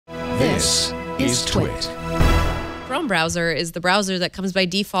This is TWiT. Chrome browser is the browser that comes by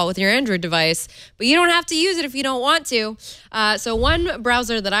default with your Android device, but you don't have to use it if you don't want to. So one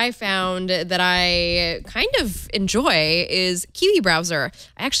browser that I found that I kind of enjoy is Kiwi browser.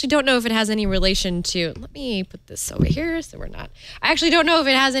 I actually don't know if it has any relation to, let me put this over here so we're not. I actually don't know if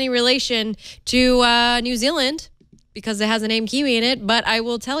it has any relation to New Zealand, because it has the name Kiwi in it, but I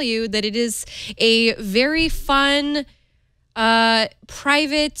will tell you that it is a very fun,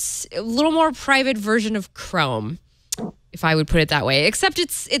 private, a little more private version of Chrome, if I would put it that way. Except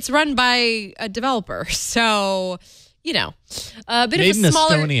it's run by a developer, so you know, a bit Made of a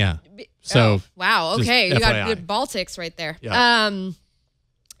smaller. in Estonia. So wow, okay, you got good Baltics right there. Yeah.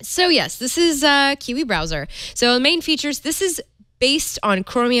 So yes, this is Kiwi browser. So the main features. This is based on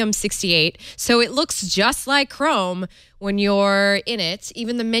Chromium 68, so it looks just like Chrome when you're in it.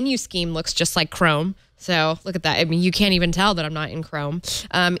 Even the menu scheme looks just like Chrome. So look at that. I mean, you can't even tell that I'm not in Chrome.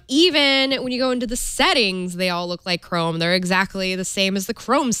 Even when you go into the settings, they all look like Chrome. They're exactly the same as the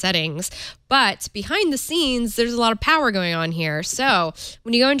Chrome settings. But behind the scenes, there's a lot of power going on here. So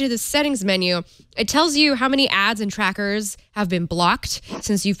when you go into the settings menu, it tells you how many ads and trackers have been blocked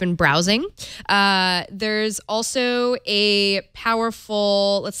since you've been browsing. There's also a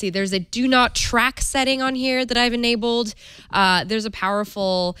powerful, let's see, there's a do not track setting on here that I've enabled. There's a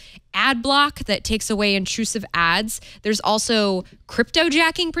powerful ad block that takes away intrusive ads. There's also crypto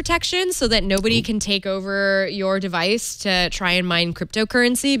jacking protection so that nobody can take over your device to try and mine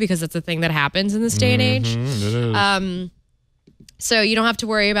cryptocurrency, because that's a thing that happens in this day and age. So you don't have to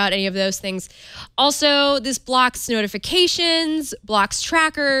worry about any of those things. Also, this blocks notifications, blocks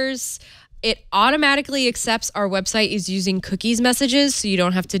trackers. It automatically accepts our website is using cookies messages, so you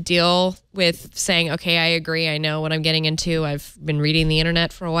don't have to deal with saying, okay, I agree, I know what I'm getting into. I've been reading the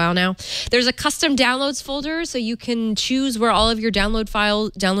internet for a while now. There's a custom downloads folder, so you can choose where all of your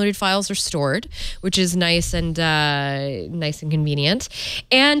downloaded files are stored, which is nice and convenient.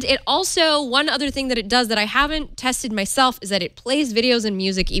 And it also, one other thing that it does that I haven't tested myself is that it plays videos and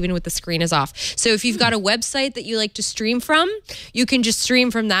music even with the screen is off. So if you've got a website that you like to stream from, you can just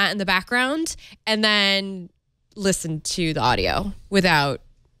stream from that in the background and then listen to the audio without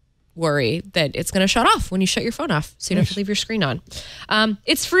worry that it's going to shut off when you shut your phone off, so you don't have to leave your screen on.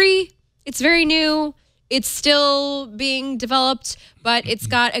 It's free. It's very new. It's still being developed, but it's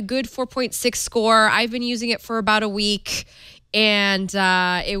got a good 4.6 score. I've been using it for about a week, and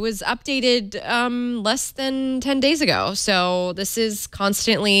it was updated less than 10 days ago. So this is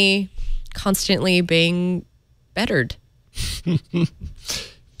constantly being bettered.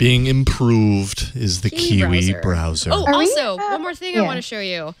 Being improved is the Kiwi browser. Oh, also, one more thing I want to show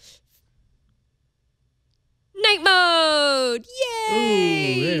you. Night mode!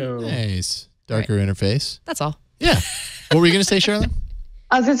 Yay! Ooh, nice. Darker interface. That's all. Yeah. What were you going to say, Charlotte?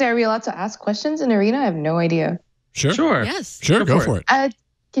 I was going to say, are we allowed to ask questions in Arena? I have no idea. Sure. Yes. Sure, go for it.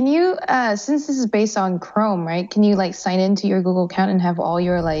 Can you, since this is based on Chrome, right? Can you like sign into your Google account and have all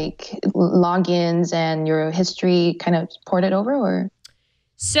your like logins and your history kind of ported over, or?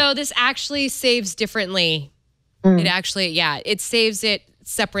 So this actually saves differently. It actually, it saves it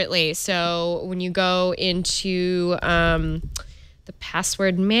separately. So when you go into the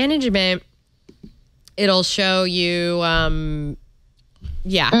password management, it'll show you,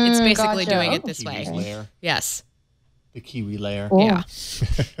 it's basically doing it this way. Layer. Yes. The Kiwi layer. Cool. Yeah.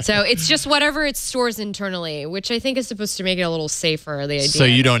 So it's just whatever it stores internally, which I think is supposed to make it a little safer, the idea. So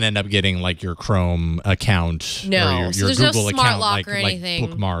you don't end up getting like your Chrome account or your so there's Google no smart account lock or anything. like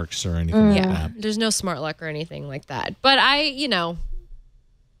bookmarks or anything like that. There's no smart lock or anything like that. But you don't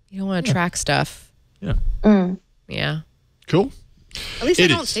want to track stuff. Yeah. Yeah. Cool. At least I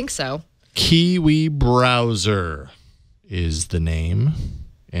don't think so. Kiwi browser is the name.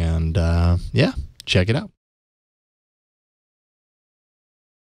 And check it out.